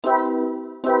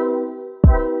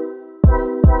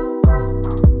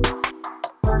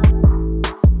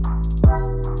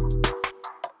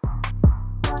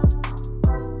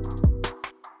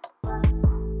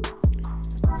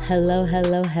Hello,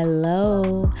 hello,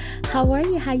 hello. How are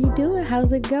you? How you doing?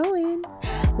 How's it going?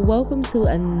 Welcome to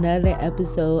another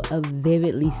episode of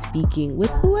Vividly Speaking with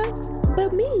who else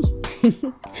but me,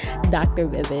 Dr.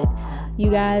 Vivid. You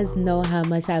guys know how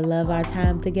much I love our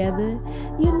time together.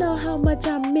 You know how much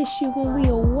I miss you when we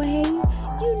away.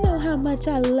 You know how much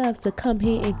I love to come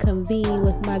here and convene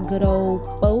with my good old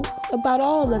folks about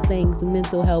all the things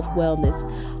mental health, wellness,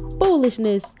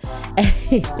 foolishness,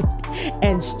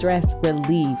 and stress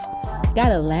relief.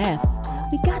 Gotta laugh.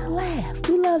 We gotta laugh.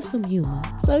 We love some humor.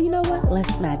 So you know what?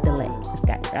 Let's not delay. Let's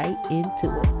get right into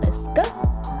it. Let's go.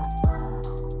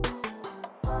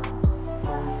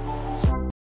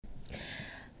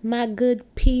 My good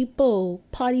people,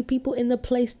 party people in the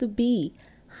place to be.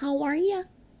 How are ya?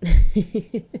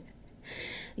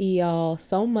 Y'all,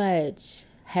 so much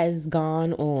has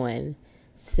gone on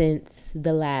since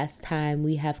the last time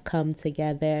we have come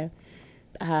together.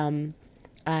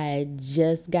 I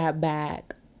just got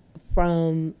back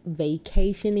from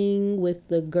vacationing with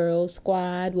the girl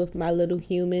squad, with my little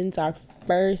humans, our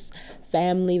first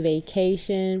family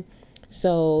vacation.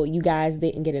 So you guys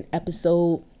didn't get an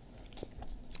episode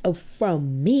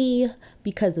from me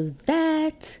because of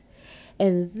that.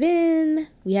 And then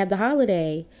we had the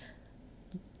holiday.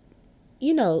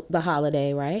 You know the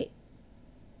holiday, right?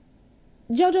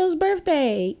 JoJo's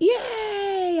birthday. Yay!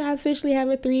 I officially have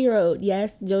a 3-year-old.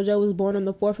 Yes, JoJo was born on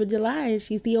the 4th of July, and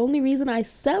she's the only reason I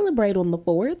celebrate on the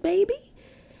 4th, baby.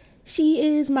 She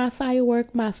is my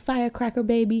firework, my firecracker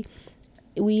baby.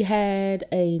 We had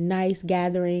a nice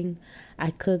gathering.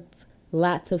 I cooked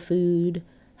lots of food.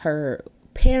 Her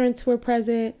parents were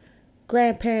present,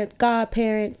 grandparents,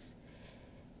 godparents.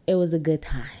 It was a good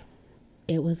time.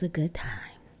 It was a good time.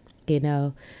 You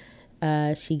know,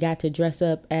 she got to dress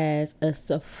up as a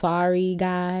safari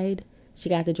guide. She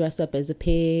got to dress up as a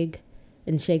pig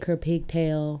and shake her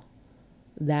pigtail.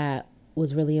 That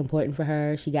was really important for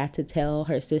her. She got to tell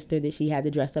her sister that she had to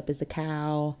dress up as a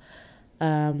cow.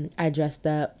 I dressed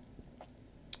up.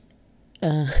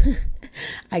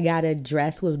 I got a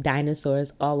dress with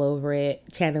dinosaurs all over it,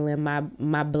 channeling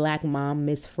my black mom,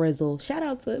 Miss Frizzle. Shout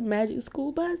out to Magic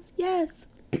School Bus. Yes.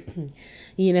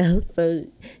 You know, so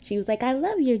she was like, I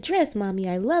love your dress, mommy.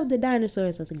 I love the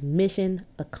dinosaurs. I was like, mission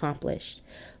accomplished.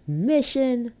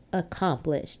 Mission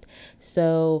accomplished.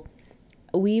 So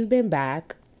we've been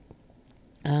back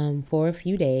for a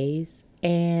few days,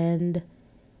 and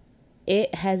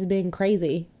it has been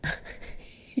crazy.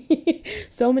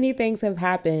 So many things have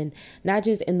happened, not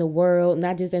just in the world,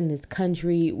 not just in this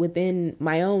country, within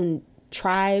my own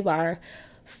tribe, our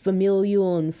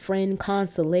familial and friend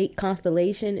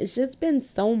constellation. It's just been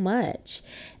so much.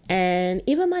 And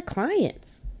even my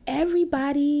clients,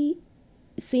 everybody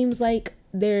seems like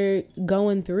they're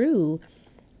going through,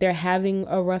 they're having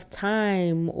a rough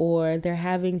time, or they're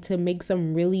having to make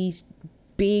some really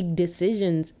big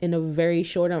decisions in a very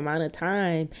short amount of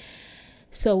time.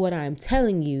 So what I'm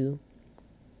telling you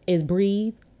is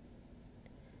breathe.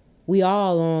 We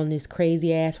all on this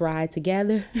crazy ass ride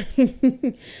together.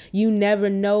 You never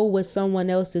know what someone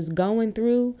else is going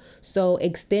through. So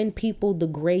extend people the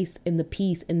grace and the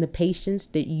peace and the patience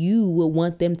that you would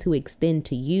want them to extend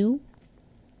to you.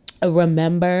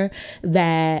 Remember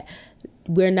that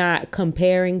we're not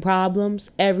comparing problems.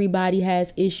 Everybody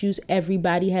has issues.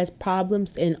 Everybody has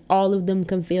problems, and all of them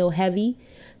can feel heavy.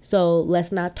 So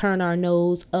let's not turn our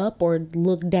nose up or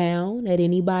look down at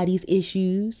anybody's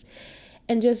issues.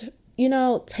 And just, you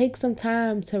know, take some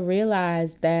time to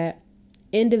realize that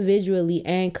individually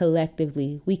and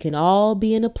collectively, we can all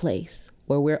be in a place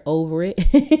where we're over it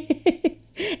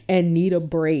and need a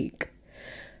break.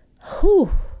 Whew.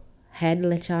 Had to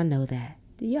let y'all know that.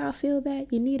 Do y'all feel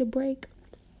that? You need a break?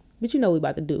 But you know what we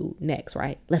about to do next,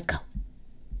 right? Let's go.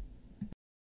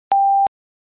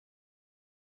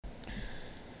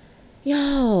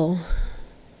 Yo,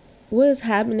 what is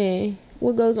happening?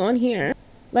 What goes on here?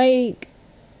 Like,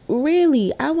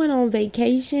 really, I went on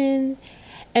vacation,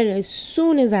 and as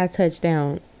soon as I touched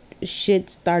down,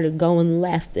 shit started going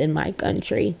left in my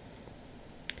country.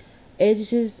 It's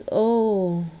just,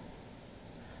 y'all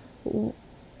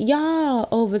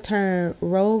overturned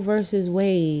Roe versus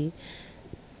Wade.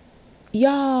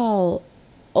 Y'all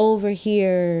over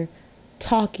here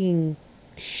talking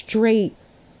straight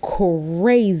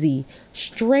crazy.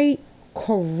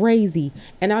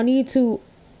 And I need to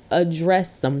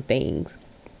address some things.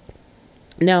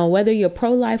 Now, whether you're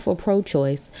pro-life or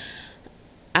pro-choice,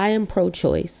 I am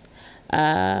pro-choice.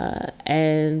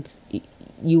 And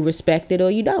you respect it or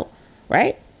you don't,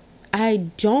 right? I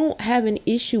don't have an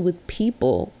issue with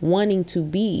people wanting to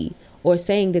be or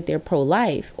saying that they're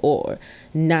pro-life or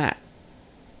not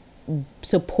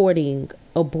supporting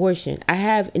abortion. I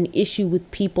have an issue with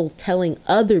people telling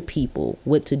other people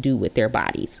what to do with their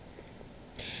bodies.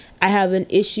 I have an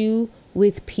issue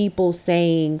with people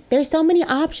saying, there's so many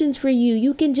options for you.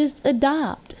 You can just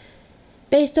adopt.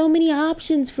 There's so many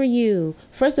options for you.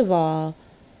 First of all,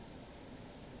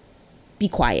 be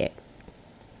quiet.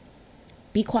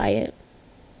 Be quiet.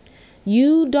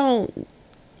 You don't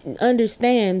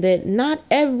understand that not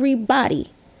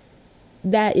everybody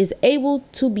that is able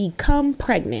to become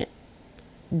pregnant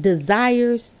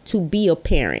desires to be a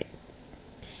parent.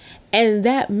 And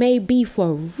that may be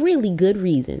for really good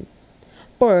reason.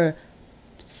 For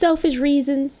selfish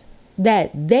reasons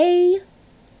that they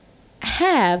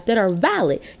have that are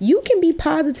valid. You can be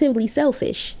positively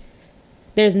selfish.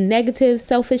 There's negative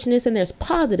selfishness and there's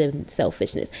positive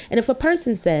selfishness. And if a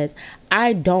person says,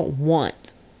 I don't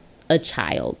want a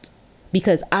child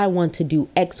because I want to do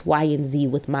X, Y, and Z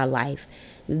with my life,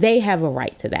 they have a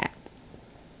right to that.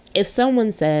 If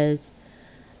someone says,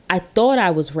 I thought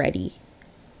I was ready,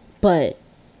 but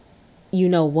you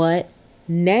know what?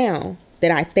 Now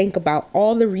that I think about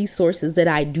all the resources that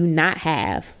I do not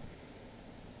have,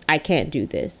 I can't do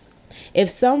this. If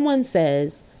someone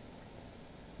says,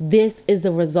 this is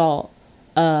a result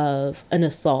of an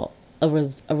assault, a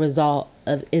result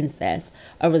of incest,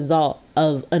 a result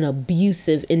of an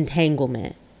abusive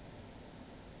entanglement,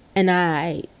 and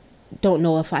I don't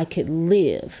know if I could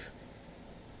live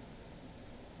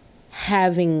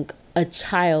having a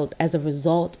child as a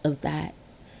result of that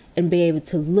and be able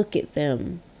to look at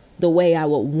them the way I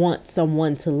would want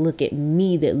someone to look at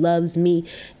me that loves me,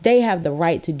 they have the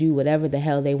right to do whatever the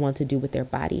hell they want to do with their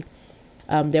body.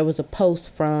 There was a post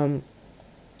from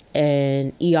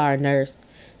an ER nurse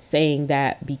saying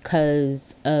that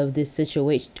because of this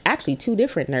situation, actually two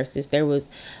different nurses, there was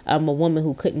a woman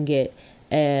who couldn't get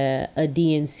a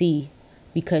DNC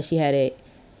because she had a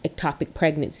ectopic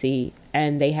pregnancy,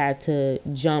 and they had to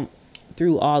jump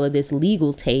through all of this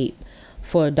legal tape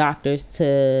for doctors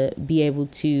to be able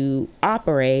to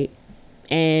operate.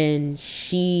 And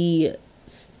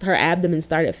her abdomen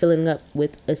started filling up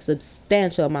with a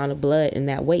substantial amount of blood in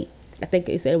that wait. I think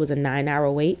they said it was a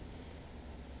 9-hour wait.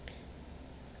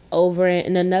 Over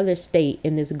in another state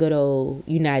in this good old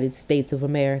United States of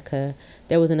America,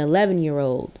 there was an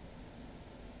 11-year-old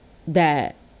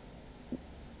that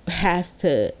has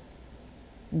to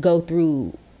go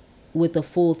through with a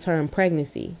full-term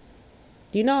pregnancy.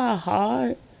 Do you know how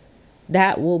hard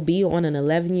that will be on an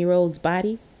 11-year-old's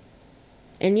body?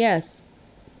 And yes,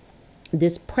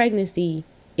 this pregnancy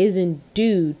isn't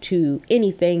due to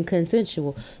anything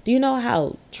consensual. Do you know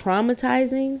how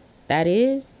traumatizing that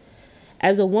is?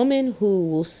 As a woman who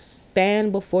will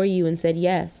stand before you and said,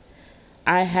 yes,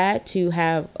 I had to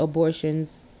have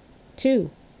abortions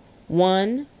too.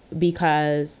 One,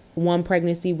 because one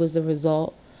pregnancy was the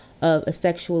result of a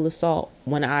sexual assault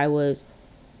when I was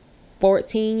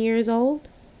 14 years old.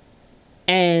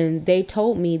 And they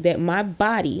told me that my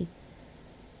body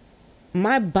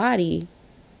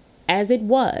as it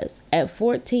was at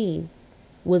 14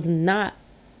 was not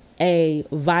a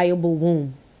viable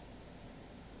womb.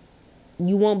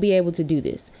 You won't be able to do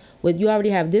this. When you already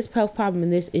have this health problem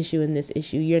and this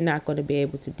issue, you're not going to be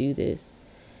able to do this.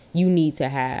 You need to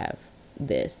have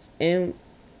this. And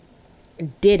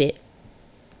did it.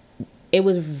 It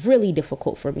was really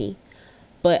difficult for me.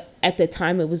 But at the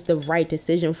time, it was the right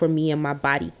decision for me and my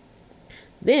body.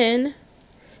 Then,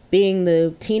 being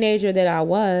the teenager that I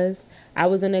was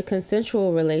in a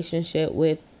consensual relationship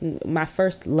with my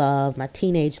first love, my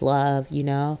teenage love,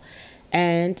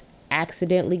 and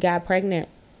accidentally got pregnant.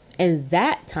 And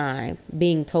that time,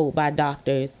 being told by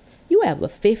doctors, you have a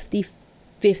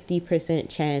 50%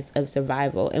 chance of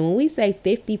survival. And when we say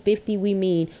 50-50, we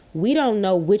mean we don't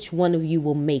know which one of you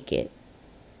will make it.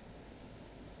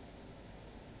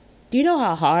 Do you know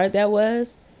how hard that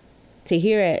was to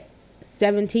hear at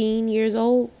 17 years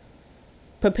old,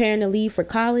 preparing to leave for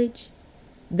college,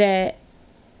 that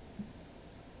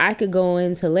I could go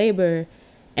into labor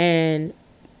and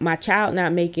my child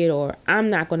not make it, or I'm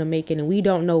not going to make it, and we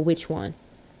don't know which one.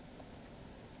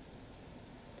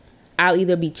 I'll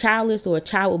either be childless or a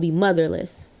child will be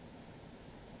motherless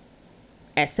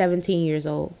at 17 years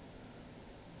old.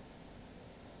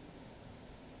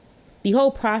 The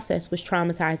whole process was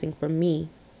traumatizing for me.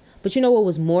 But you know what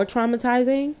was more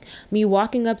traumatizing? Me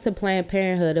walking up to Planned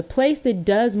Parenthood, a place that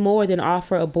does more than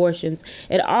offer abortions.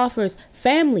 It offers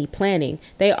family planning.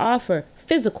 They offer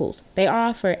physicals. They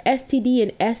offer STD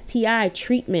and STI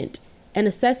treatment and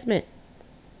assessment.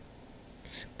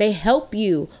 They help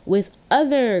you with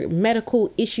other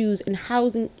medical issues and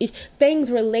housing issues, things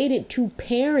related to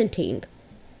parenting.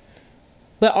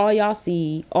 But all y'all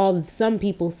see, all some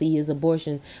people see is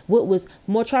abortion. What was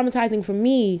more traumatizing for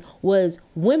me was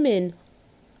women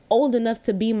old enough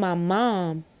to be my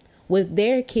mom with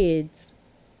their kids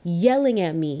yelling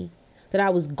at me that I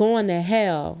was going to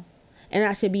hell and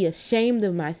I should be ashamed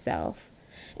of myself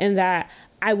and that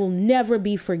I will never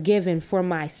be forgiven for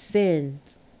my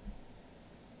sins.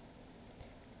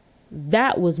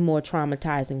 That was more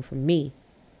traumatizing for me.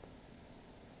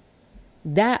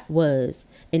 That was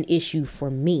an issue for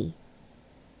me.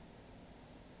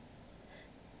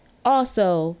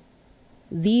 Also,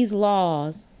 these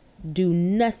laws do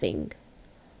nothing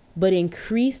but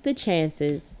increase the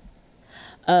chances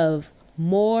of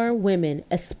more women,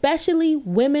 especially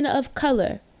women of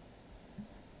color,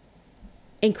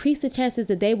 increase the chances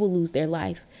that they will lose their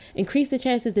life, increase the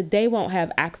chances that they won't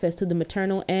have access to the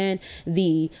maternal and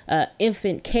the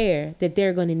infant care that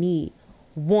they're going to need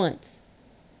once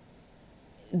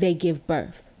they give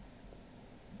birth.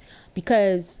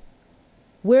 Because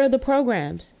where are the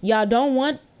programs? Y'all don't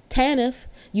want TANF.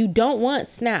 You don't want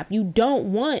SNAP. You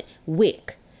don't want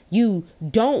WIC. You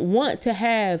don't want to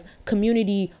have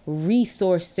community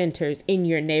resource centers in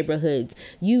your neighborhoods.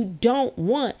 You don't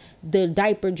want the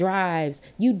diaper drives.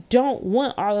 You don't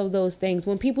want all of those things.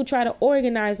 When people try to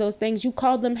organize those things, you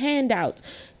call them handouts.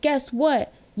 Guess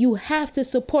what? You have to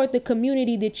support the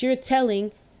community that you're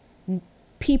telling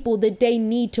people that they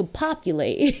need to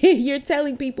populate. You're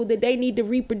telling people that they need to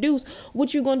reproduce.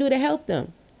 What you gonna do to help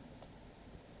them?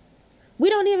 We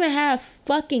don't even have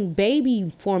fucking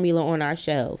baby formula on our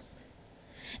shelves.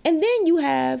 And then you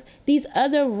have these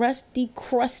other rusty,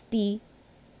 crusty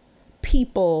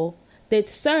people that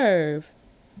serve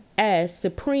as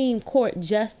Supreme Court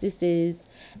justices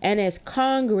and as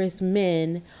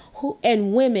congressmen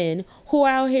and women who are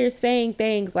out here saying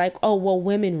things like, oh, well,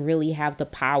 women really have the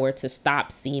power to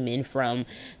stop semen from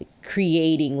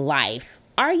creating life.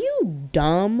 Are you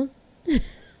dumb?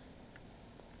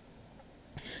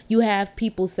 You have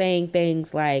people saying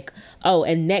things like, oh,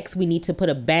 and next we need to put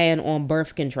a ban on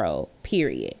birth control,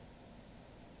 period.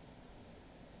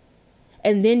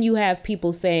 And then you have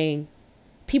people saying,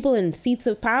 people in seats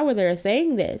of power that are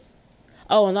saying this.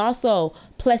 Oh, and also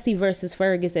Plessy versus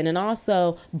Ferguson, and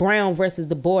also Brown versus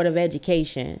the Board of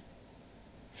Education.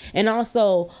 And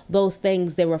also those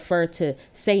things that refer to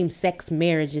same-sex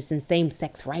marriages and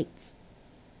same-sex rights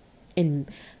and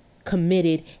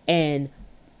committed and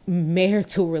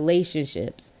marital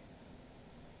relationships.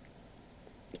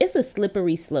 It's a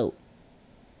slippery slope.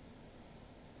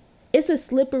 It's a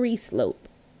slippery slope.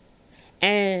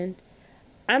 And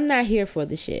I'm not here for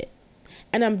the shit.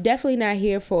 And I'm definitely not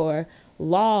here for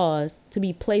laws to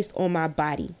be placed on my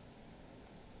body.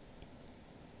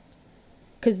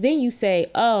 Because then you say,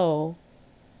 oh,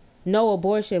 no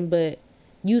abortion, but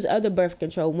use other birth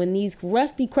control. When these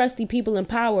rusty, crusty people in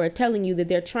power are telling you that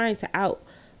they're trying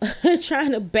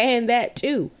to ban that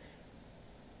too.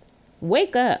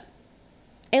 Wake up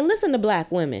and listen to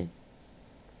black women.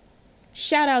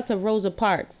 Shout out to Rosa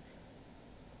Parks,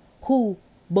 who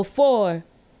before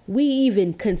we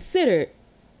even considered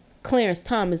Clarence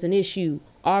Thomas an issue,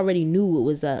 already knew what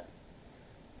was up.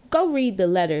 Go read the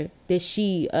letter that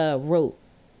she wrote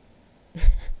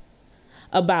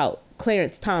about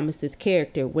Clarence Thomas's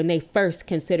character when they first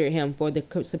considered him for the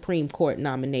Supreme Court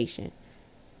nomination.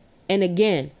 And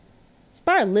again,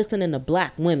 start listening to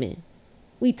black women.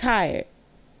 We tired.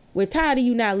 We're tired of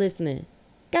you not listening.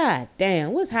 God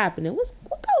damn, what's happening? What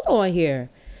goes on here?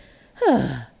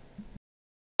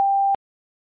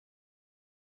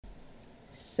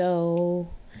 So,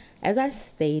 as I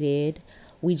stated,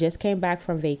 we just came back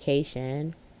from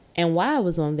vacation. And while I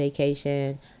was on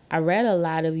vacation, I read a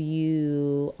lot of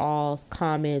you all's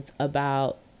comments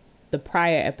about the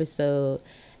prior episode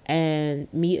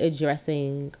and me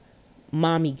addressing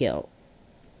mommy guilt.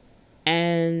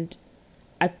 And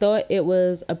I thought it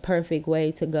was a perfect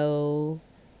way to go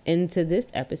into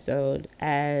this episode,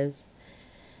 as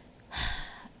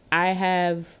I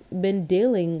have been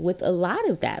dealing with a lot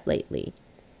of that lately.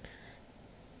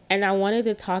 And I wanted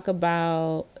to talk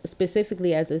about,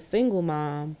 specifically as a single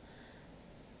mom,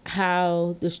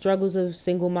 how the struggles of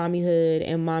single mommyhood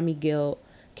and mommy guilt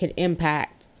can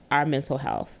impact our mental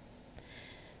health.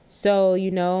 So,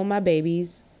 my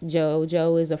babies,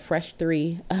 Joe is a fresh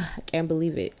 3. I can't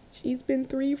believe it. She's been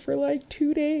 3 for like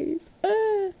 2 days.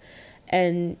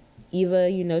 And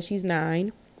Eva, she's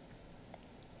 9.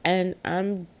 And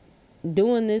I'm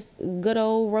doing this good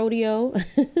old rodeo.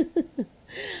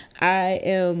 I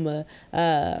am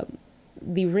the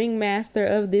ringmaster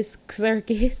of this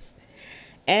circus,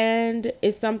 and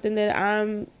it's something that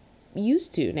I'm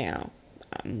used to now.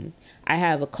 I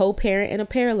have a co-parent and a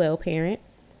parallel parent.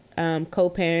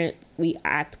 co-parents. We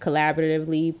act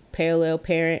collaboratively, parallel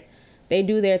parent. They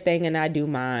do their thing and I do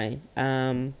mine.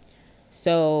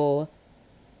 So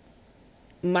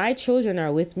my children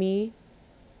are with me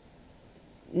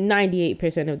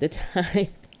 98% of the time.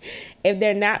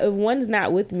 If one's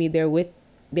not with me,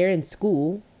 they're in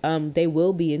school. They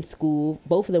will be in school.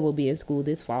 Both of them will be in school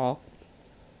this fall.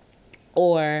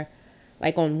 Or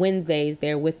like on Wednesdays,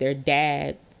 they're with their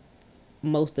dad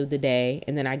most of the day,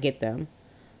 and then I get them.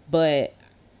 But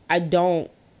I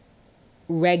don't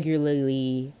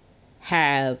regularly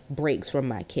have breaks from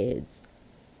my kids.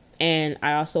 And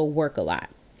I also work a lot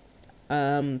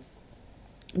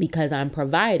because I'm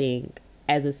providing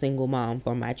as a single mom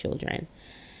for my children.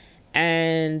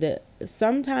 And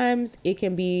sometimes it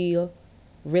can be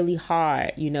really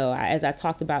hard, as I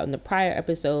talked about in the prior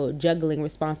episode, juggling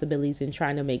responsibilities and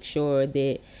trying to make sure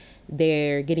that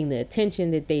they're getting the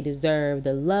attention that they deserve,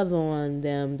 the love on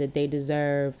them that they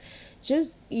deserve,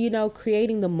 just,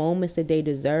 creating the moments that they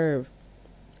deserve.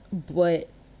 But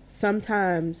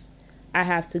sometimes I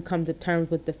have to come to terms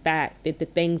with the fact that the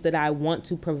things that I want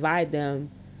to provide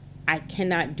them, I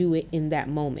cannot do it in that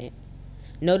moment.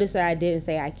 Notice that I didn't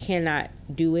say I cannot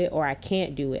do it or I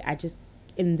can't do it. I just,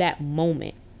 in that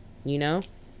moment,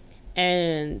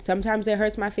 And sometimes it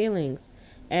hurts my feelings.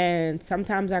 And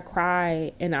sometimes I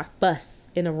cry and I fuss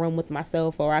in a room with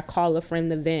myself, or I call a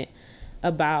friend to vent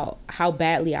about how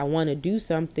badly I want to do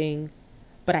something,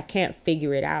 but I can't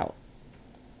figure it out.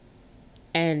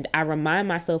 And I remind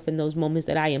myself in those moments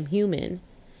that I am human.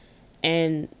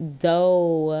 And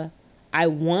though I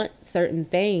want certain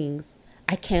things,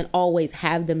 I can't always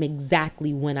have them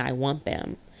exactly when I want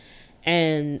them.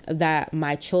 And that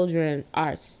my children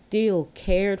are still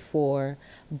cared for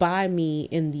by me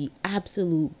in the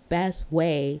absolute best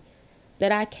way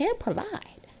that I can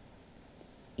provide.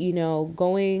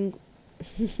 Going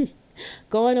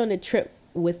on a trip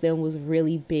with them was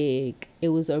really big. It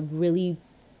was a really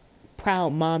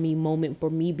proud mommy moment for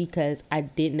me because I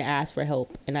didn't ask for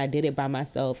help and I did it by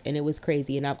myself, and it was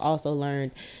crazy. And I've also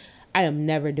learned I am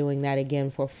never doing that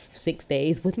again for 6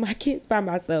 days with my kids by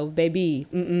myself, baby.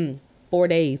 4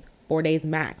 days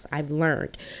max. I've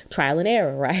learned trial and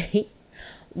error, right?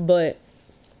 But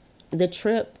the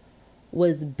trip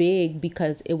was big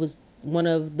because it was one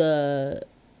of the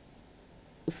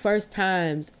first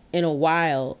times in a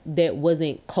while that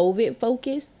wasn't COVID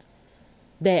focused,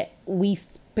 that we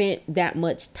spent that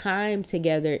much time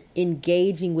together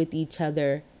engaging with each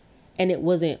other, and it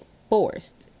wasn't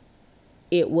forced.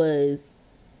 It was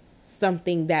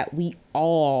something that we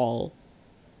all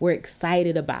were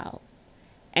excited about.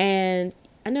 And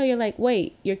I know you're like,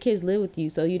 wait, your kids live with you,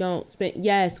 so you don't spend...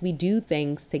 Yes, we do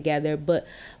things together, but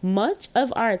much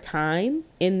of our time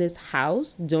in this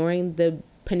house during the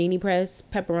Panini Press,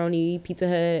 Pepperoni, Pizza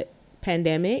Hut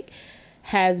pandemic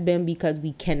has been because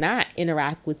we cannot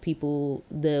interact with people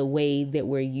the way that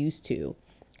we're used to.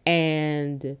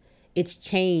 And it's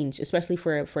changed, especially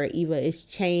for Eva, it's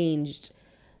changed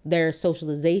their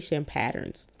socialization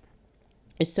patterns.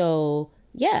 So,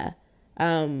 yeah,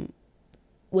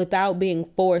 without being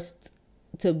forced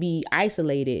to be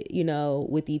isolated,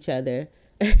 with each other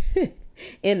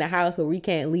in the house where we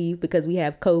can't leave because we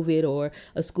have COVID, or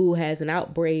a school has an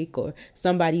outbreak, or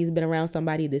somebody's been around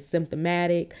somebody that's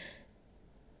symptomatic.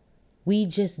 We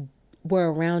just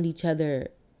were around each other,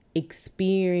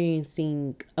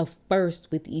 experiencing a first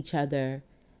with each other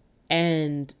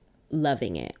and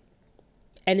loving it.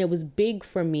 And it was big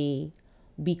for me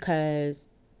because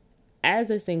as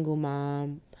a single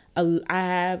mom, I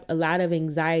have a lot of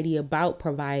anxiety about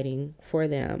providing for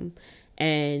them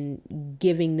and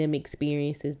giving them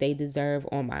experiences they deserve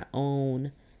on my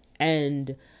own.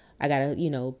 And I gotta,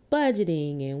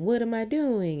 budgeting and what am I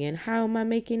doing and how am I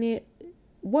making it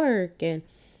work? And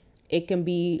it can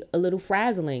be a little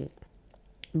frazzling,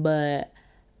 but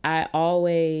I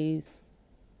always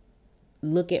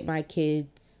look at my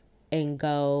kids and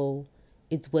go,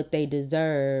 it's what they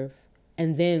deserve.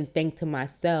 And then think to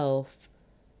myself,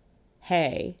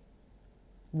 hey,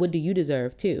 what do you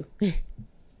deserve too?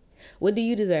 What do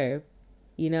you deserve?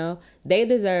 They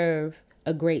deserve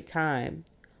a great time,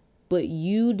 but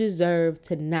you deserve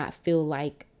to not feel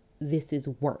like this is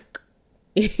work.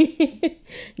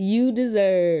 You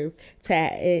deserve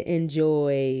to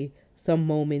enjoy some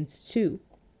moments too.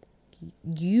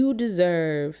 You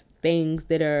deserve things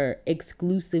that are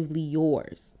exclusively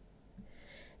yours.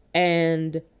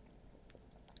 And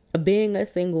being a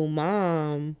single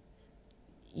mom,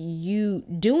 you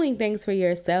doing things for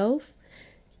yourself,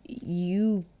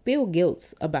 you feel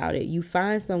guilt about it. You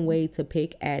find some way to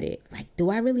pick at it. Like, do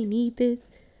I really need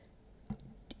this?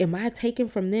 Am I taking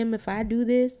from them if I do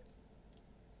this?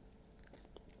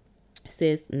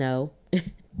 Sis, no.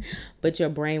 But your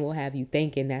brain will have you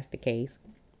thinking that's the case.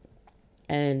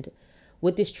 And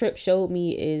what this trip showed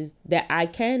me is that I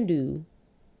can do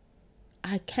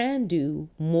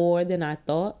more than I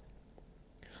thought,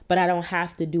 but I don't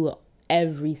have to do it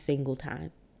every single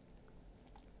time.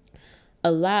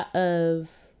 A lot of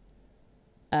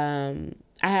I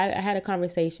had a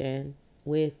conversation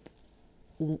with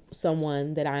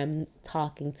someone that I'm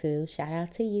talking to. Shout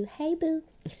out to you. Hey boo.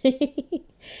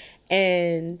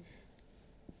 And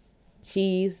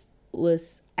she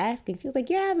was asking, she was like,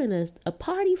 "You're having a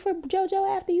party for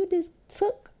JoJo after you just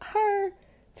took her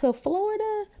to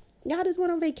Florida? Y'all just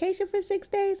went on vacation for 6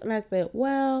 days?" And I said,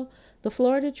 well, the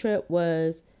Florida trip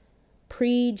was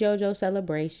pre-JoJo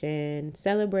celebration,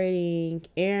 celebrating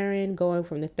Erin going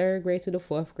from the 3rd grade to the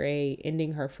 4th grade,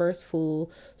 ending her first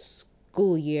full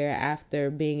school year after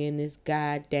being in this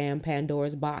goddamn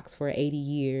Pandora's box for 80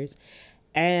 years.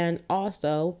 And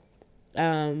also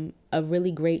a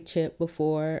really great trip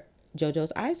before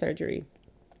JoJo's eye surgery.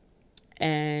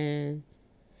 And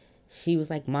she was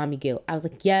like, "Mommy guilt." I was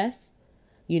like, yes.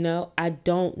 I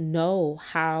don't know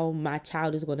how my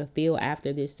child is going to feel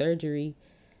after this surgery.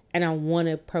 And I want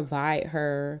to provide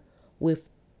her with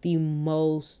the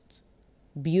most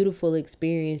beautiful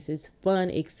experiences, fun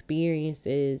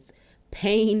experiences,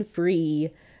 pain-free,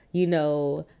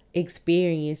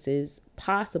 experiences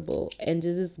possible. And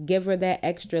just give her that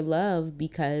extra love,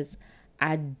 because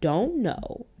I don't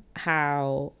know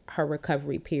how her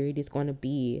recovery period is going to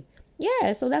be.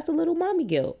 Yeah, so that's a little mommy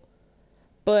guilt.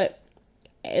 But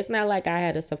it's not like I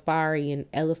had a safari and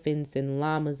elephants and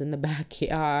llamas in the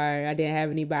backyard. I didn't have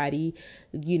anybody,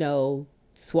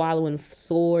 swallowing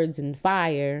swords and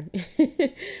fire.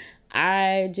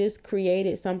 I just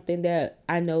created something that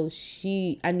I knew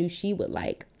she would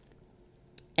like.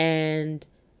 And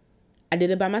I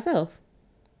did it by myself.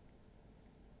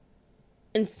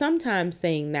 And sometimes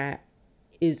saying that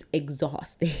is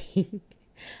exhausting.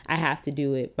 I have to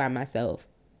do it by myself.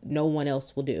 No one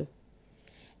else will do.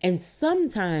 And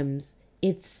sometimes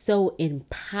it's so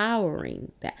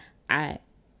empowering that I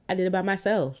did it by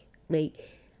myself. Like,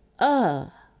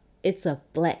 it's a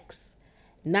flex.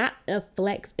 Not a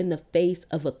flex in the face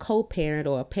of a co-parent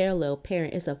or a parallel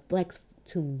parent. It's a flex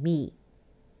to me.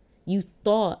 You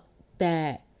thought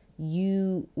that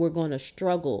you were going to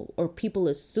struggle, or people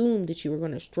assumed that you were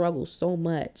going to struggle so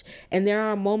much. And there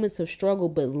are moments of struggle,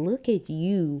 but look at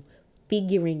you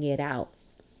figuring it out.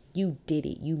 You did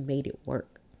it. You made it work.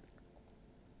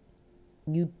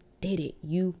 You did it.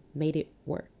 You made it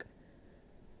work.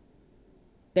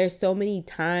 There's so many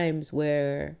times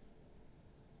where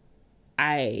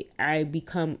I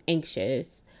become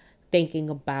anxious thinking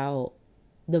about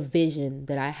the vision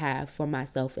that I have for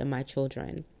myself and my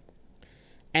children.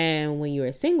 And when you're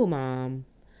a single mom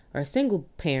or a single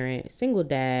parent, single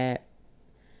dad,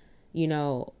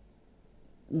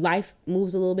 life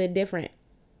moves a little bit different.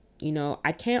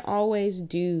 I can't always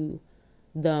do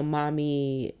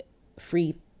the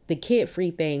kid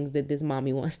free things that this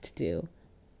mommy wants to do.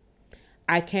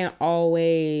 I can't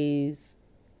always,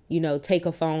 take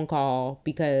a phone call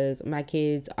because my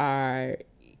kids are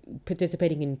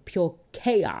participating in pure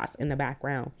chaos in the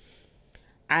background.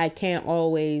 I can't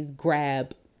always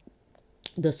grab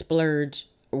the splurge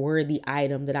worthy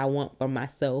item that I want for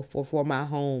myself or for my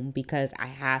home, because I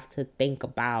have to think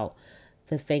about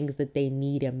the things that they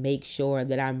need and make sure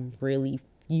that I'm really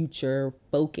future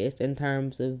focused in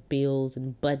terms of bills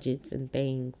and budgets and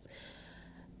things.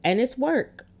 And it's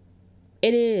work.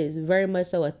 It is very much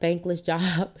so a thankless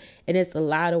job, and it's a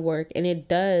lot of work, and it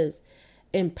does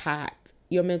impact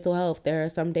your mental health. There are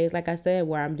some days, like I said,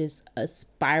 where I'm just a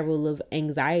spiral of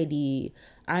anxiety.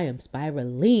 I am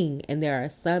spiraling. And there are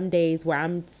some days where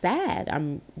I'm sad.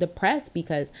 I'm depressed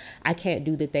because I can't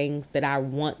do the things that I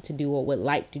want to do or would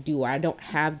like to do, or I don't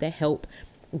have the help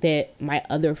that my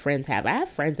other friends have. I have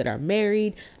friends that are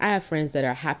married. I have friends that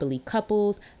are happily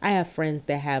couples. I have friends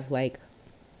that have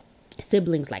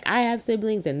siblings like I have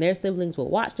siblings, and their siblings will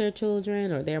watch their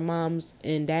children, or their moms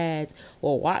and dads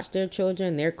will watch their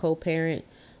children. Their co-parent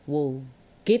will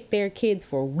get their kids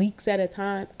for weeks at a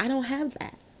time. I don't have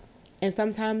that. And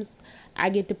sometimes I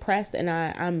get depressed and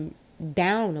I'm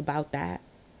down about that.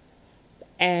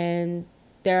 And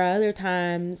there are other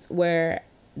times where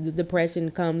the depression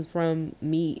comes from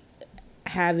me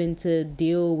having to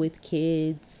deal with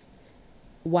kids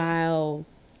while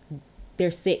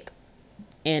they're sick.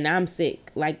 And I'm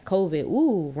sick, like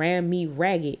COVID, ran me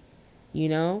ragged,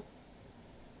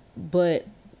 But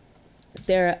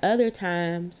there are other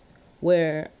times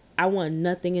where I want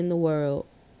nothing in the world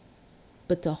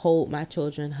but to hold my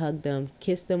children, hug them,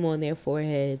 kiss them on their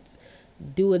foreheads,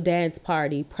 do a dance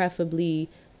party, preferably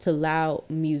to loud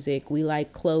music. We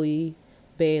like Chloe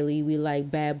Bailey, we like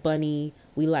Bad Bunny,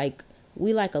 we like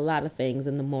a lot of things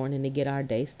in the morning to get our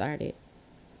day started.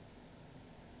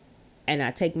 And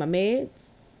I take my meds,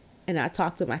 and I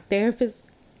talk to my therapist,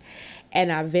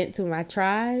 and I vent to my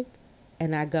tribe,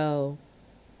 and I go,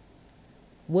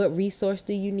 what resource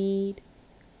do you need?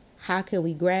 How can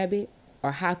we grab it?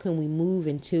 Or how can we move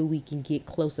until we can get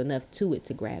close enough to it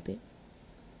to grab it?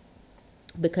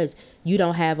 Because you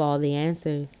don't have all the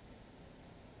answers.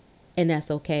 And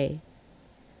that's okay.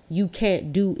 You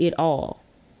can't do it all.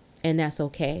 And that's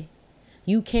okay.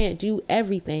 You can't do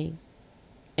everything.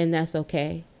 And that's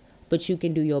okay. But you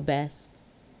can do your best.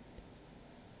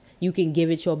 You can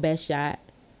give it your best shot.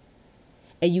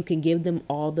 And you can give them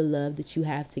all the love that you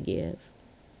have to give.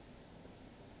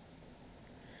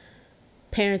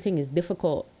 Parenting is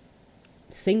difficult.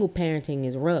 Single parenting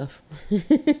is rough.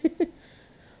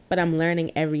 But I'm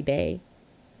learning every day.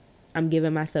 I'm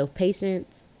giving myself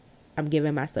patience. I'm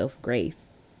giving myself grace.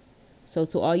 So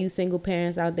to all you single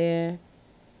parents out there,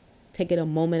 take it a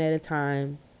moment at a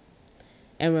time.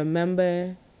 And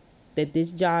remember that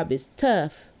this job is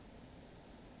tough.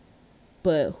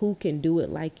 But who can do it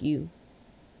like you?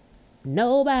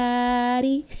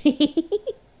 Nobody.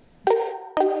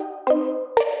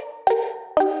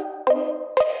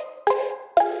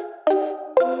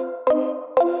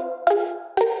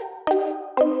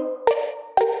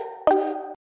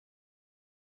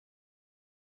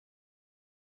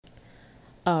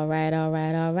 All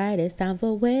right. It's time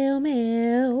for whale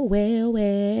mail.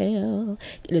 Well.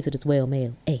 Get into this whale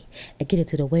mail. Hey, get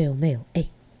into the whale mail. Hey,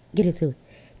 get into it.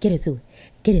 Get into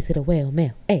the whale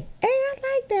mail. Hey, I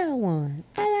like that one.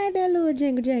 I like that little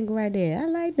jingle right there. I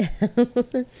like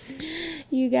that.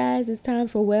 You guys, it's time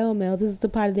for whale mail. This is the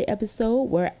part of the episode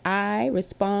where I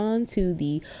respond to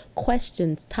the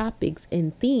questions, topics,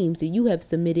 and themes that you have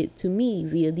submitted to me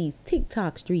via these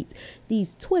TikTok streets,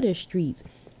 these Twitter streets,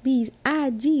 these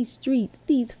IG streets,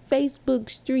 these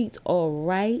Facebook streets, or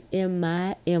right in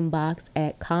my inbox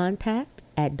at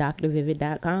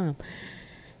contact@drvivid.com.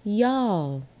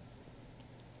 Y'all,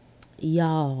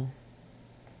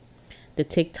 the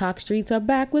TikTok streets are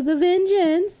back with a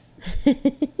vengeance.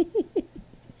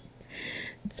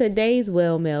 Today's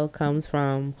whale mail comes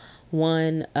from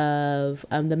one of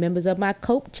the members of my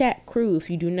Cope Chat crew. If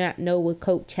you do not know what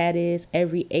Cope Chat is,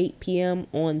 every 8 p.m.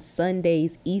 on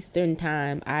Sundays Eastern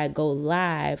Time, I go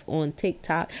live on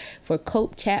TikTok for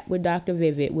Cope Chat with Dr.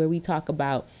 Vivid, where we talk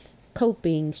about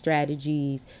coping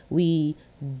strategies. We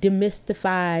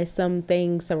demystify some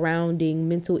things surrounding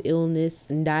mental illness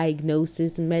and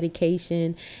diagnosis and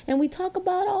medication, and we talk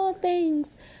about all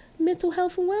things mental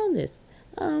health and wellness.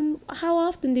 How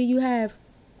often do you have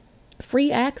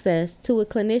free access to a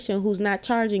clinician who's not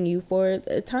charging you for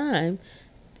a time,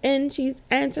 and she's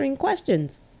answering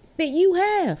questions that you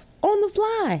have on the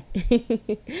fly?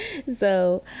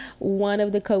 So one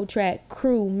of the Co-Track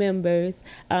crew members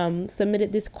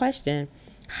submitted this question: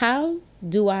 how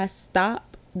do I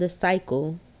stop the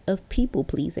cycle of people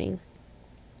pleasing?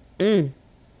 I'm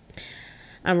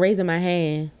raising my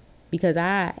hand because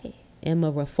I am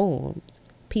a reformed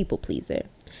people pleaser.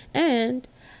 And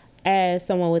as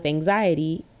someone with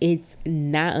anxiety, it's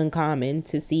not uncommon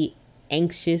to see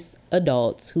anxious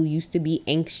adults who used to be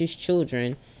anxious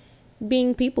children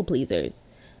being people pleasers.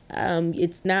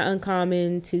 It's not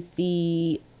uncommon to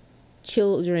see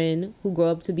children who grow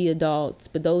up to be adults,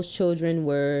 but those children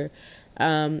were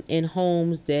in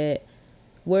homes that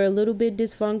were a little bit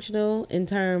dysfunctional in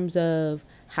terms of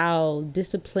how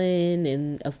discipline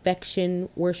and affection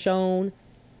were shown.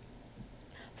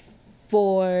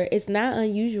 For it's not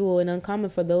unusual and uncommon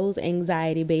for those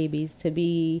anxiety babies to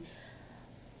be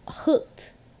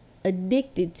hooked,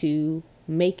 addicted to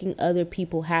making other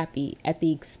people happy at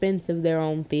the expense of their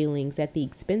own feelings, at the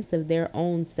expense of their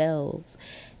own selves.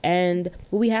 And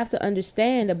what we have to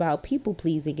understand about people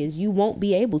pleasing is you won't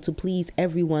be able to please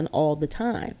everyone all the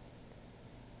time.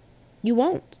 You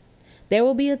won't. There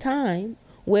will be a time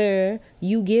where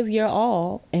you give your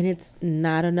all and it's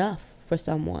not enough for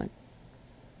someone.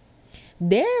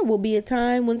 There will be a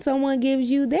time when someone gives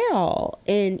you their all,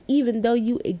 and even though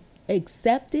you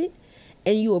accept it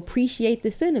and you appreciate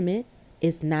the sentiment,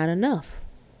 it's not enough.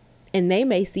 And they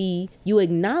may see you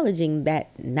acknowledging that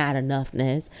not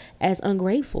enoughness as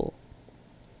ungrateful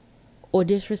or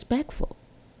disrespectful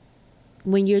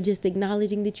when you're just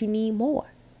acknowledging that you need more.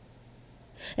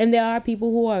 And there are people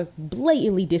who are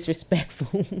blatantly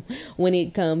disrespectful when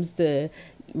it comes to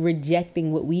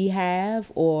rejecting what we have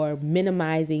or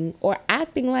minimizing or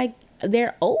acting like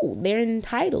they're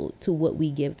entitled to what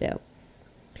we give them.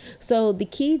 So the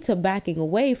key to backing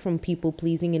away from people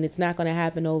pleasing, and it's not going to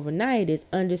happen overnight, is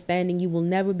understanding you will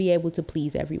never be able to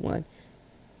please everyone.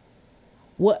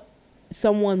 What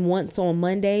someone wants on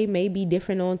Monday may be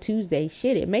different on Tuesday.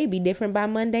 Shit, it may be different by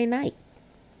Monday night.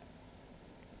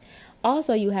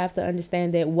 Also, you have to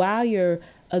understand that while you're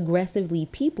aggressively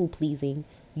people pleasing,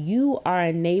 you are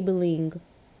enabling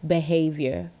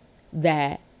behavior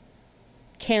that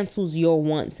cancels your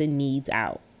wants and needs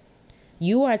out.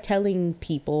 You are telling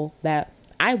people that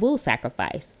I will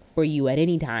sacrifice for you at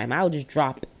any time. I'll just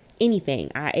drop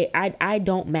anything. I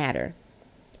don't matter.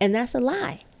 And that's a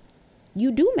lie.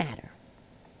 You do matter.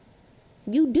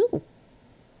 You do.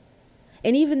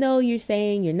 And even though you're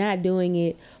saying you're not doing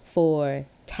it for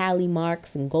tally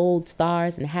marks and gold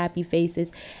stars and happy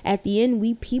faces, at the end,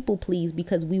 we people please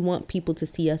because we want people to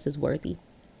see us as worthy.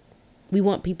 We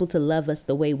want people to love us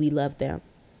the way we love them.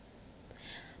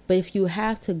 But if you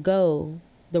have to go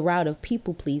the route of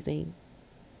people pleasing,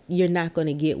 you're not going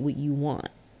to get what you want.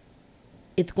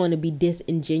 It's going to be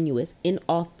disingenuous,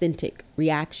 inauthentic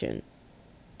reaction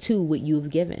to what you've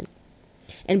given.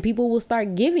 And people will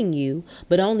start giving you,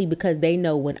 but only because they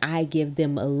know when I give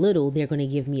them a little, they're going to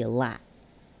give me a lot.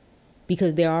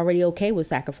 Because they're already okay with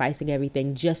sacrificing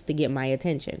everything just to get my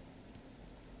attention.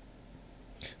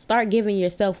 Start giving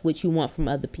yourself what you want from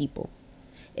other people.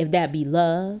 If that be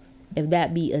love, if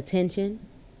that be attention,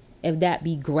 if that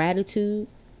be gratitude,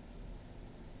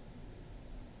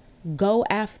 go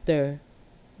after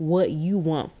what you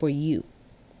want for you.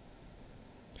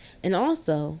 And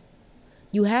also,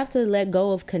 you have to let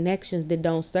go of connections that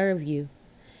don't serve you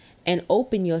and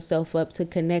open yourself up to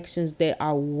connections that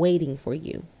are waiting for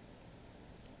you.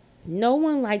 No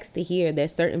one likes to hear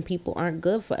that certain people aren't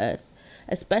good for us,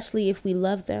 especially if we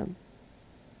love them.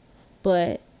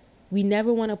 But we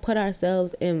never want to put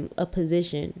ourselves in a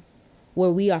position where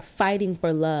we are fighting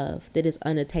for love that is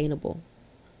unattainable,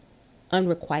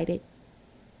 unrequited.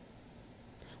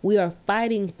 We are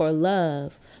fighting for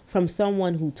love from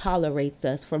someone who tolerates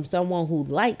us, from someone who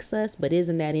likes us but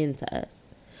isn't that into us.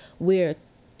 We're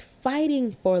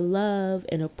fighting for love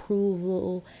and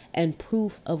approval and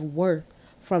proof of worth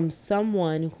from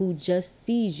someone who just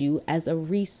sees you as a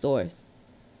resource.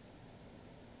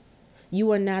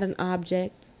 You are not an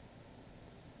object.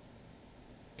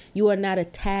 You are not a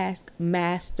task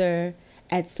master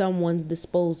at someone's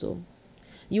disposal.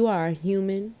 You are a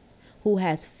human who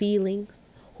has feelings,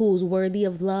 who's worthy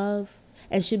of love,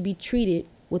 and should be treated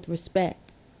with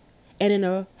respect. And in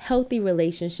a healthy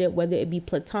relationship, whether it be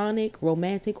platonic,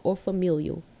 romantic, or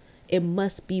familial, it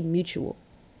must be mutual,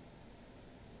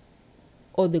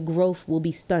 or the growth will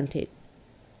be stunted.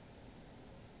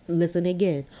 Listen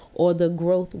again, or the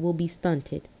growth will be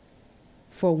stunted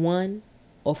for one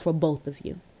or for both of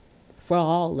you, for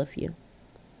all of you.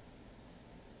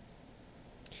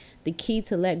 The key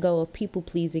to let go of people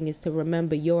pleasing is to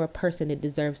remember you're a person that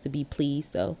deserves to be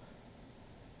pleased. So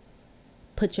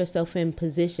put yourself in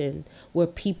position where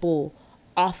people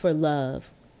offer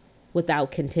love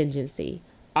without contingency,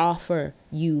 offer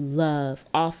you love,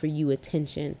 offer you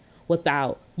attention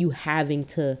without you having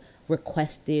to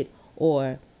request it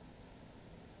or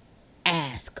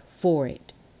ask for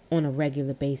it on a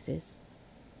regular basis.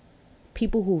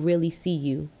 People who really see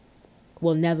you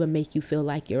will never make you feel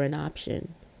like you're an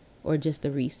option or just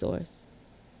a resource.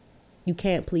 You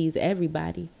can't please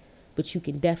everybody, but you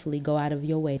can definitely go out of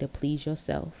your way to please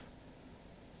yourself.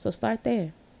 So start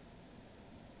there,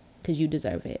 because you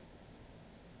deserve it.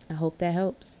 I hope that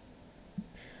helps.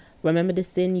 Remember to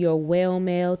send your whale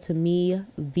mail to me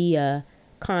via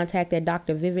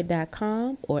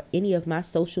contact@drvivid.com or any of my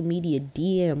social media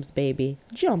DMs, baby.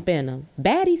 Jump in them.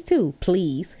 Baddies too,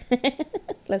 please.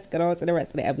 Let's get on to the rest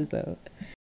of the episode.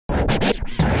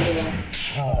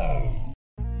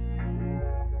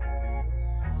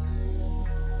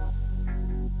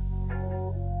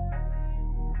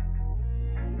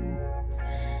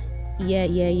 Yeah.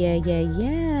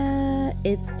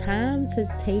 It's time to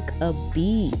take a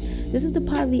beat. This is the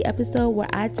part of the episode where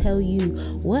I tell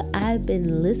you what I've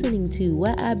been listening to,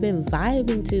 what I've been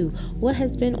vibing to, what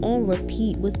has been on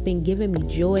repeat, what's been giving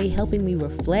me joy, helping me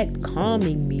reflect,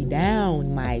 calming me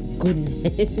down, my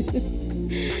goodness.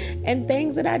 And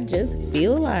things that I just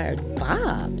feel are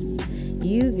vibes.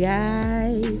 You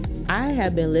guys, I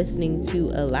have been listening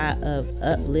to a lot of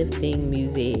uplifting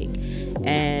music,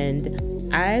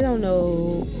 and I don't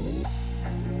know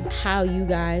how you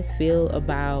guys feel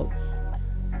about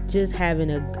just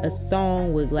having a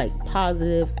song with like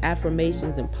positive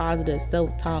affirmations and positive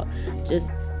self-talk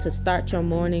just to start your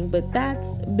morning. But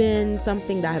that's been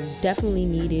something that I've definitely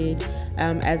needed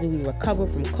as we recover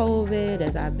from COVID,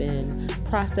 as I've been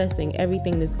processing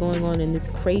everything that's going on in this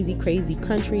crazy, crazy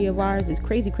country of ours, this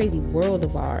crazy, crazy world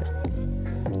of ours.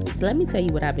 So let me tell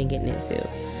you what I've been getting into.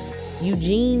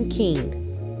 Eugene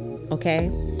King, okay?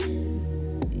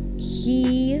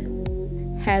 He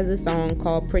has a song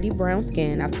called Pretty Brown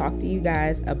Skin. I've talked to you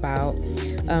guys about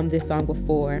this song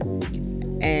before,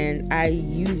 and I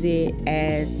use it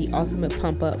as the ultimate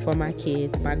pump up for my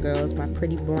kids, my girls, my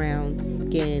pretty brown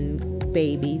skin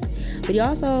babies. But he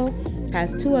also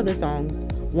has two other songs,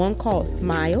 one called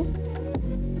Smile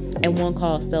and one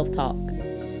called Self Talk,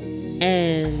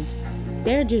 and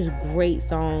they're just great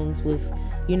songs with,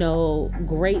 you know,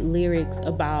 great lyrics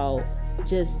about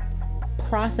just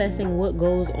processing what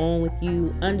goes on with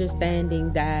you,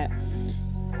 understanding that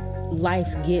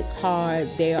life gets hard,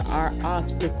 there are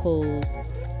obstacles,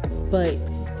 but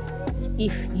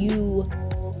if you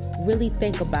really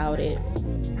think about it,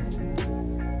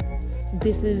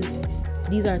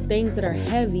 these are things that are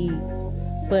heavy,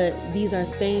 but these are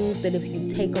things that if you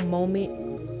take a moment,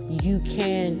 you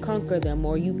can conquer them,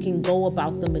 or you can go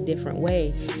about them a different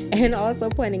way. And also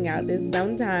pointing out that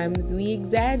sometimes we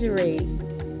exaggerate.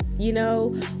 You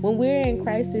know, when we're in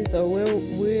crisis, or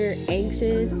we're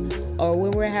anxious, or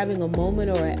when we're having a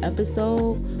moment or an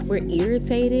episode, we're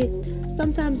irritated.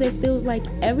 Sometimes it feels like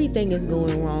everything is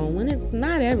going wrong, when it's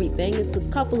not everything, it's a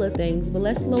couple of things. But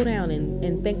let's slow down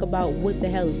and think about what the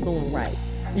hell is going right.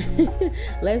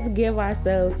 Let's give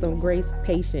ourselves some grace,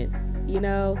 patience.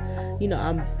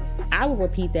 I will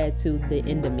repeat that to the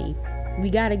end of me. We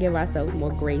got to give ourselves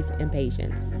more grace and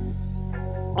patience.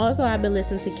 Also, I've been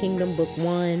listening to Kingdom Book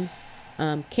 1.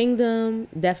 Kingdom,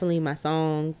 definitely my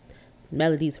song.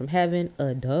 Melodies from Heaven,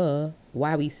 duh.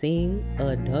 Why We Sing,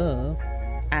 duh.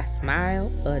 I Smile,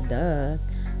 duh.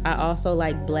 I also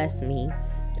like Bless Me.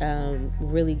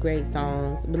 Really great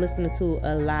songs. Been listening to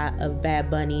a lot of Bad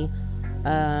Bunny.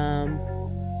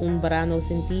 Un Verano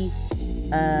Sin Ti.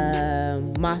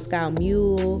 Moscow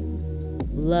Mule.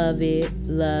 Love it.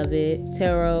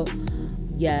 Tarot.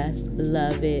 Yes,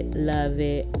 love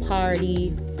it.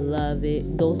 Party, love it.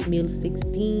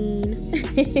 2016,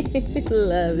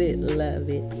 love it.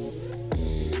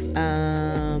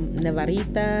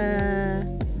 Nevarita,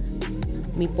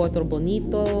 Mi Potro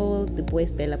Bonito,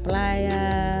 Después de la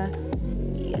Playa.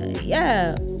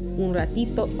 Yeah, Un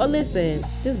Ratito. Oh, listen,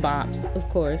 just bops, of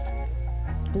course.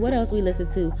 What else we listen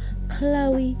to?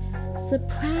 Chloe,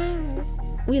 Surprise.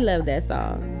 We love that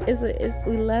song.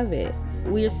 We love it.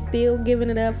 We're still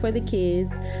giving it up for the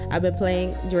kids. I've been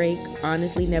playing Drake,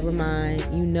 Honestly Nevermind.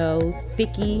 You know,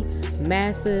 Sticky,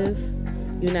 Massive.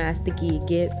 You know how sticky it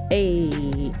gets.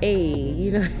 Ayy,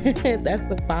 you know, that's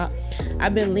the pop.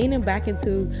 I've been leaning back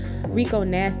into Rico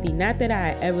Nasty. Not that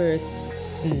I ever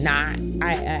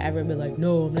been like,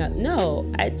 no, I'm not.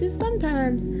 No, I just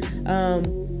sometimes,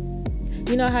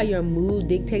 you know how your mood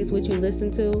dictates what you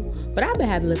listen to? But I've been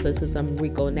having to listen to some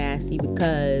Rico Nasty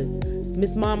because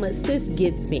Miss Mama, sis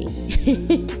gets me.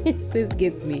 Sis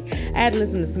gets me. I had to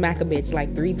listen to Smack a Bitch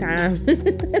like 3 times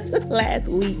last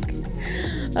week.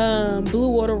 Blue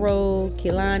Water Road,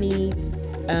 Kehlani,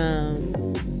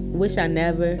 Wish I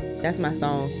Never. That's my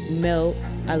song. Melt.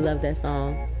 I love that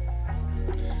song.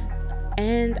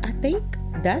 And I think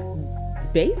that's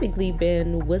basically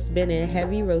been what's been in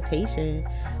heavy rotation.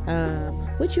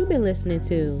 What you been listening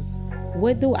to?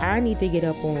 What do I need to get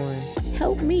up on?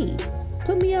 Help me.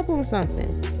 Put me up on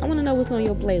something. I want to know what's on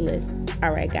your playlist.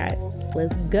 All right, guys,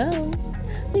 let's go.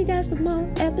 We got some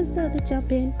more episodes to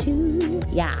jump into.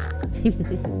 Yeah.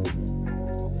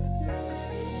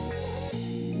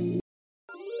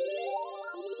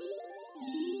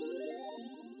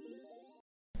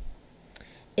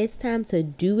 It's time to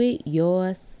do it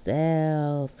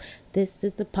yourself. This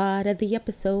is the part of the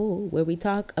episode where we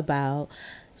talk about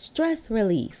stress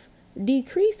relief,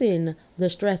 decreasing the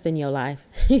stress in your life,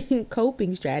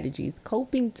 coping strategies,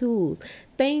 coping tools,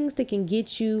 things that can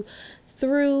get you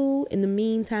through in the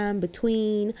meantime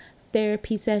between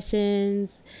therapy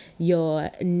sessions,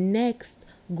 your next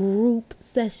group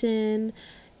session,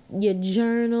 your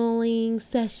journaling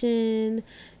session,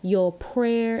 your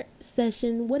prayer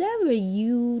session, whatever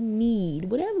you need,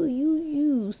 whatever you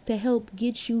use to help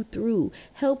get you through,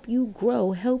 help you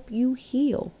grow, help you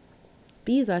heal.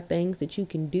 These are things that you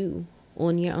can do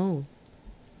on your own.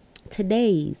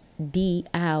 Today's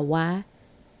DIY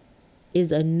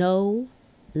is a no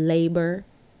labor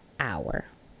hour.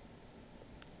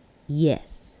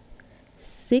 Yes,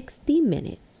 60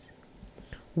 minutes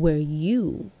where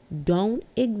you don't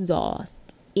exhaust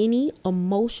any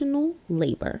emotional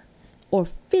labor or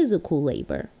physical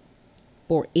labor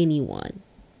for anyone.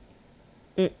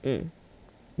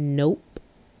 Nope.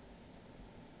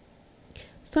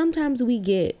 Sometimes we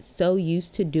get so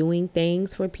used to doing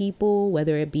things for people,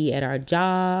 whether it be at our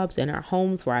jobs, in our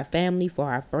homes, for our family,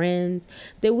 for our friends,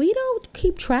 that we don't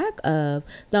keep track of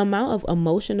the amount of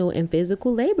emotional and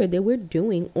physical labor that we're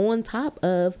doing on top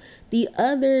of the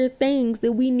other things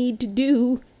that we need to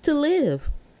do to live.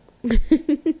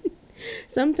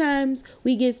 Sometimes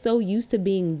we get so used to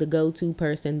being the go-to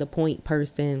person, the point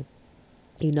person,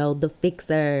 the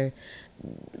fixer.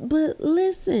 But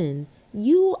listen,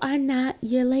 you are not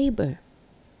your labor.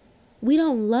 We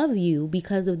don't love you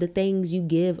because of the things you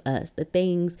give us, the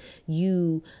things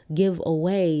you give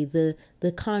away, the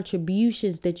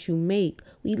contributions that you make.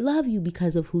 We love you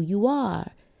because of who you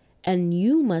are. And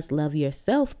you must love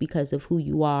yourself because of who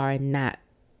you are and not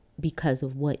because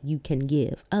of what you can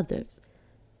give others.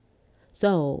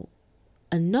 So,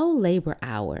 a no labor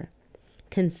hour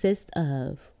consists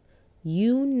of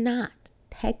you not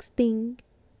texting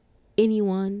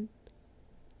anyone,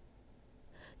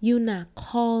 you not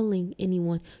calling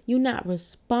anyone, you not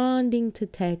responding to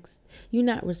texts, you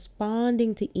not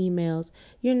responding to emails,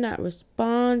 you're not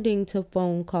responding to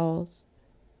phone calls,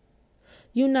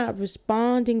 you're not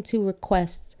responding to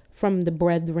requests from the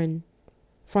brethren,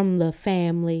 from the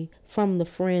family, from the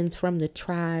friends, from the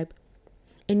tribe.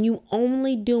 And you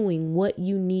only doing what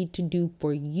you need to do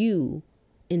for you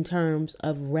in terms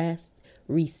of rest,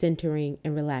 recentering,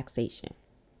 and relaxation.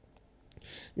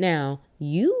 Now,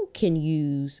 you can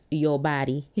use your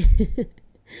body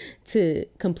to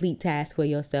complete tasks for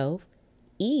yourself.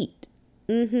 Eat.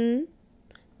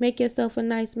 Make yourself a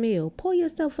nice meal. Pour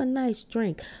yourself a nice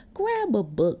drink. Grab a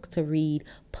book to read.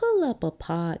 Pull up a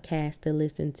podcast to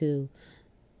listen to.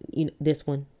 This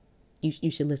one.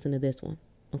 You should listen to this one.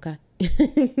 Okay.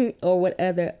 Or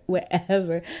whatever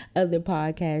other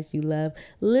podcasts you love.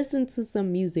 Listen to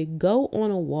some music. Go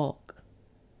on a walk.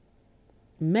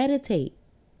 Meditate.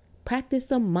 Practice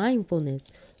some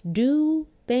mindfulness. Do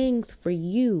things for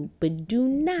you, but do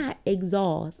not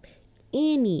exhaust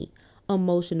any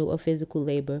emotional or physical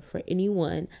labor for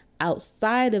anyone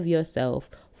outside of yourself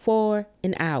for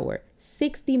an hour.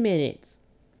 60 minutes.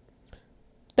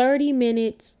 30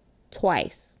 minutes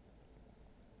twice.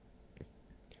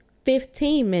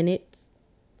 15 minutes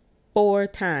 4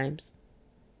 times.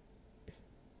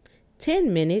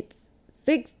 10 minutes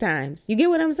 6 times. You get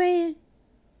what I'm saying?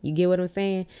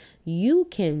 You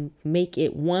can make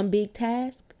it one big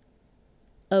task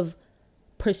of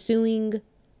pursuing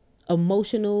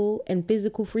emotional and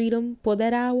physical freedom for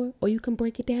that hour, or you can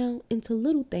break it down into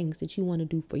little things that you want to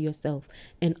do for yourself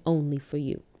and only for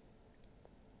you.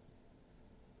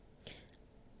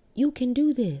 You can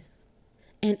do this.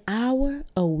 An hour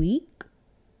a week.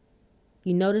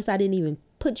 You notice I didn't even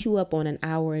put you up on an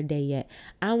hour a day yet.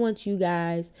 I want you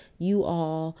guys, you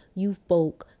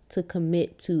folk, to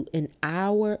commit to an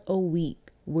hour a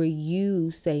week where you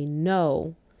say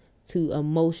no to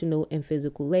emotional and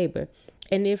physical labor.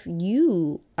 And if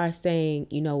you are saying,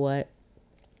 you know what,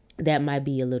 that might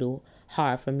be a little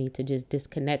hard for me to just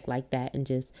disconnect like that and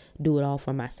just do it all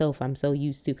for myself. I'm so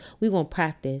used to. We're going to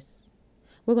practice.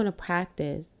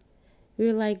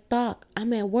 You're like, Doc,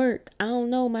 I'm at work. I don't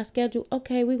know my schedule.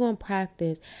 Okay, we're going to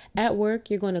practice. At work,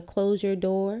 you're going to close your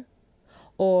door,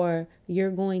 or you're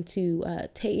going to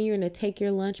take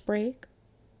your lunch break,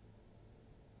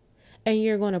 and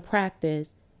you're going to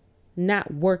practice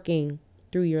not working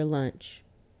through your lunch.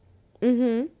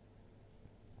 No,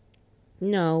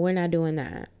 we're not doing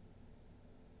that.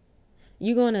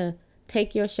 You're going to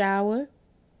take your shower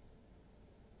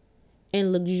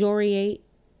and luxuriate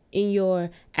in your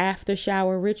after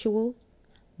shower rituals.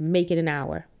 Make it an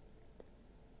hour.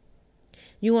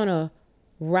 You want to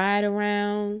ride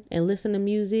around and listen to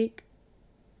music,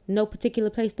 no particular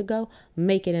place to go,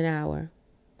 make it an hour.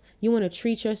 You want to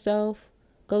treat yourself,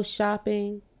 go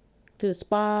shopping, to the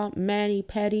spa,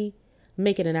 mani-pedi,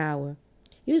 make it an hour.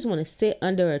 You just want to sit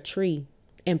under a tree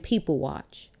and people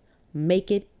watch,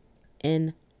 make it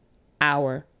an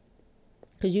hour.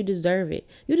 Because you deserve it.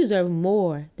 You deserve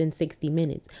more than 60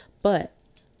 minutes. But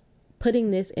putting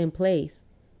this in place,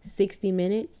 60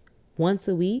 minutes once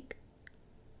a week,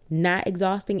 not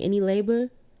exhausting any labor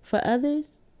for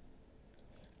others,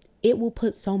 it will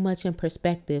put so much in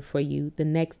perspective for you the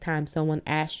next time someone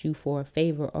asks you for a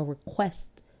favor or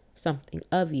requests something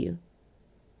of you.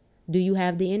 Do you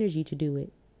have the energy to do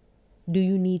it? Do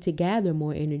you need to gather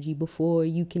more energy before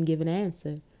you can give an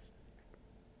answer?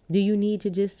 Do you need to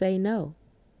just say no?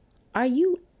 Are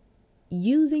you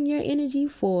using your energy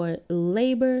for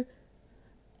labor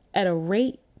at a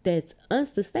rate that's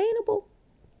unsustainable?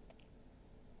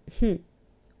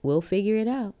 We'll figure it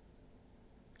out.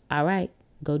 All right,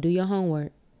 go do your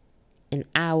homework. An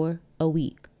hour a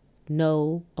week.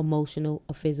 No emotional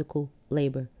or physical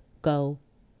labor. Go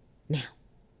now.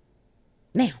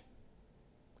 Now.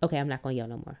 Okay, I'm not going to yell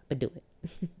no more, but do it.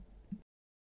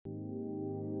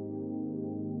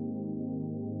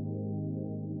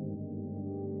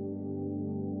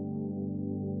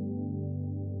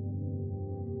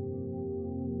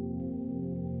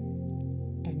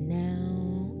 And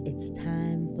now it's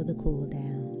time for the cool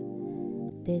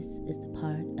down. This is the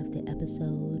part of the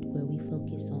episode where we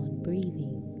focus on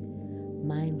breathing,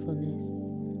 mindfulness,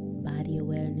 body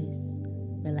awareness,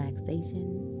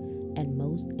 relaxation, and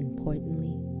most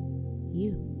importantly,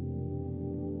 you.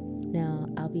 Now,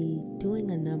 I'll be doing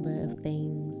a number of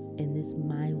things in this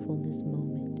mindfulness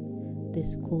moment,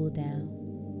 this cool down,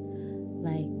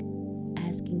 like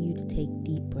asking you to take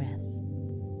deep breaths.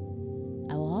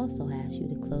 I will also ask you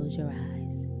to close your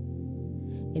eyes.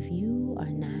 If you are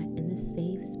not in the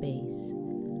safe space,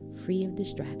 free of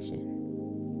distraction,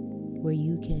 where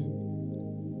you can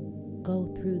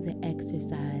go through the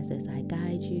exercise as I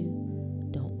guide you,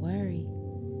 don't worry.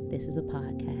 This is a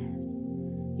podcast.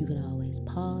 You can always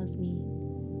pause me,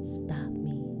 stop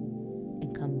me,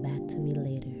 and come back to me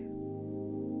later.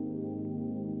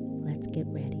 Let's get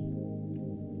ready.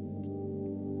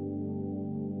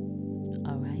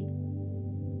 All right?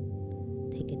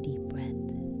 Take a deep breath.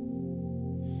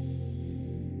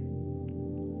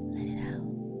 Let it out.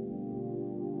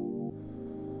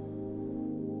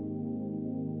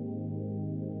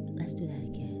 Let's do that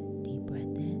again. Deep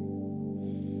breath in.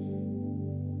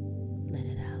 Let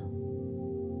it out.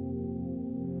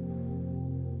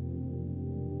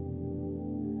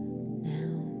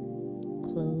 Now,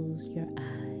 close your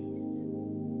eyes.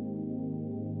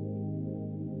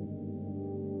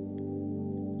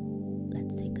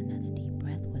 Let's take another deep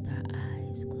breath with our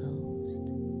eyes closed.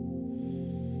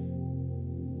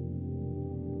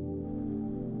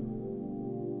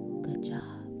 Good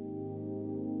job.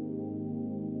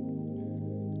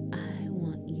 I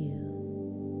want you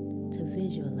to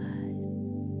visualize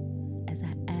as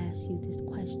I ask you this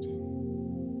question.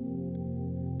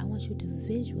 I want you to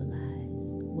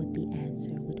visualize what the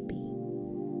answer would be.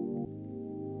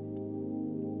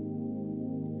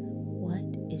 What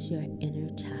is your inner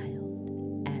child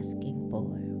asking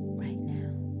for right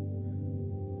now?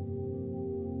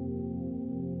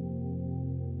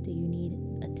 Do you need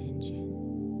attention?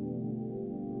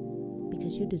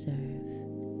 Because you deserve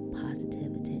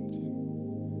positive attention.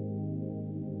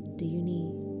 Do you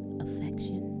need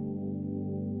affection?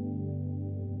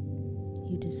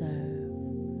 You deserve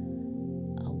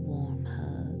a warm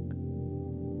hug,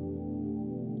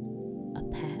 a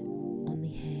pat on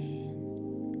the hand,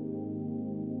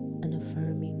 an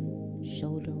affirming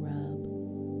shoulder rub,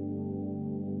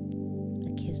 a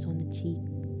kiss on the cheek,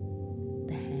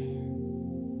 the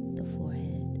hand, the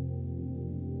forehead.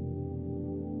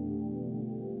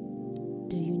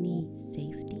 Do you need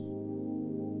safety?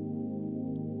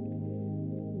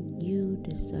 You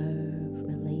deserve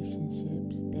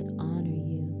relationships that honor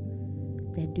you,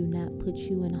 that do not put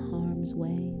you in harm's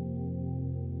way,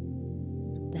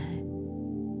 that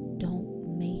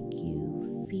don't make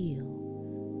you feel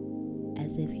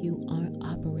as if you aren't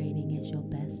operating as your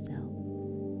best self.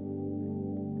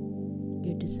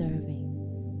 You're deserving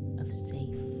of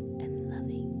safe and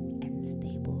loving and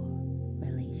stable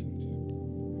relationships.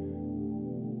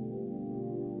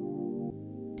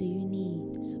 Do you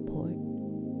need support?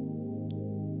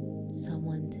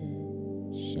 Someone to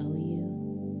show you,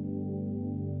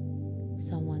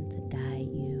 someone to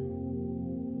guide you,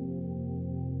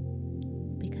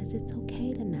 because it's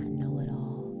okay to not know it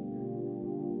all.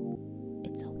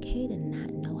 It's okay to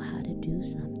not know how to do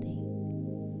something,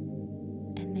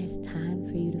 and there's time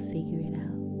for you to figure it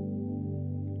out,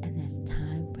 and there's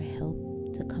time for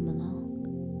help to come along.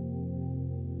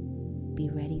 Be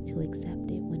ready to accept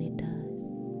it when it does.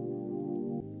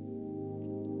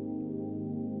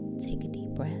 Take a deep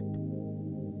breath.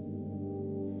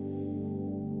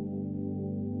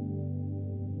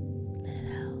 Let it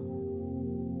out.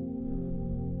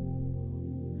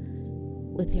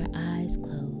 With your eyes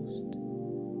closed,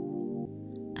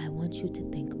 I want you to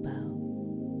think about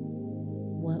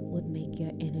what would make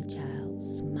your inner child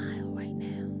smile right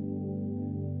now.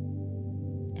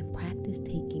 And practice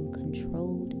taking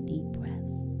controlled deep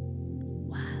breaths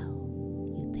while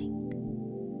you think.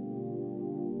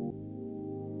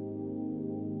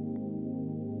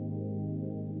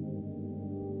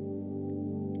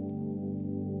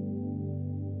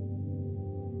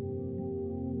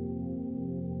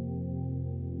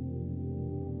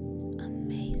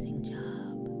 Amazing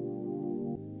job.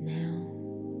 Now,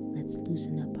 let's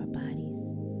loosen up our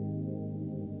bodies.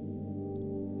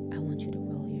 I want you to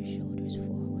roll your shoulders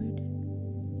forward.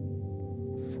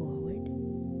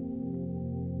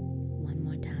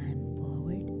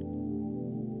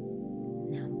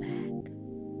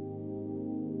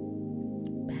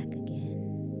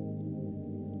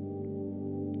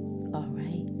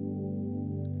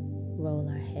 Roll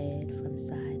our head from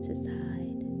side to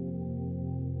side.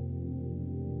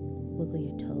 Wiggle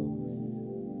your toes.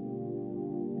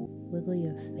 Wiggle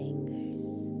your fingers.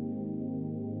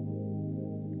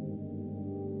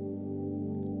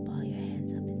 Ball your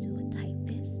hands up into a tight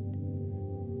fist.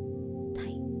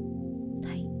 Tight,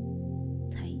 tight,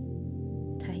 tight,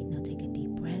 tight. Now take a deep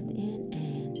breath in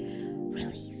and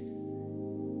release.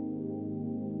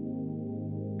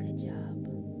 Good job.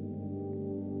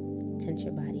 Tense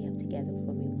your body up together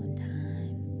for me one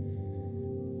time.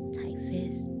 Tight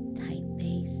fist, tight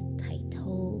face, tight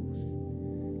toes,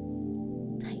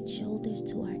 tight shoulders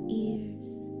to our ears.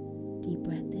 Deep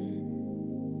breath in.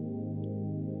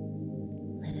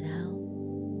 Let it out.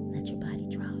 Let your body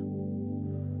drop.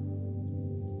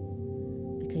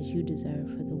 Because you deserve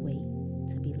for the weight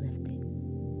to be lifted.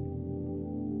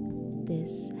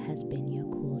 This has been your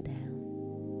cool down.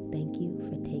 Thank you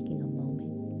for taking a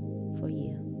moment for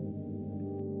you.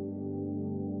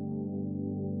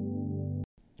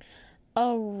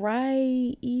 All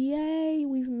right, yay,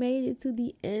 we've made it to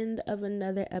the end of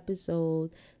another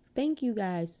episode. Thank you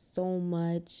guys so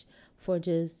much for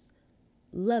just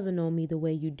loving on me the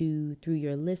way you do, through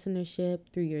your listenership,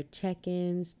 through your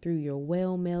check-ins, through your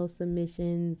whale mail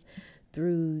submissions,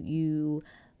 through you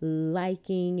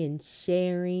liking and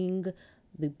sharing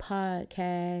the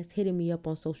podcast, hitting me up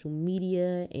on social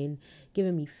media and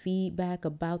giving me feedback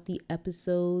about the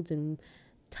episodes and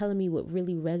telling me what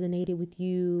really resonated with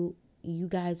you. You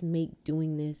guys make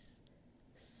doing this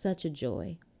such a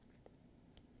joy.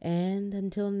 And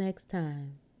until next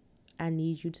time, I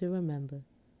need you to remember,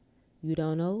 you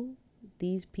don't owe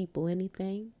these people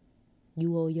anything.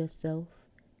 You owe yourself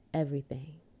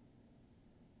everything.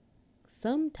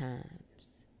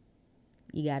 Sometimes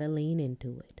you gotta lean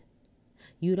into it.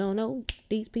 You don't owe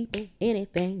these people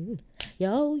anything. You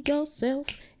owe yourself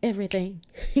everything.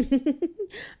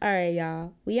 All right,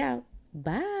 y'all. We out.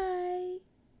 Bye.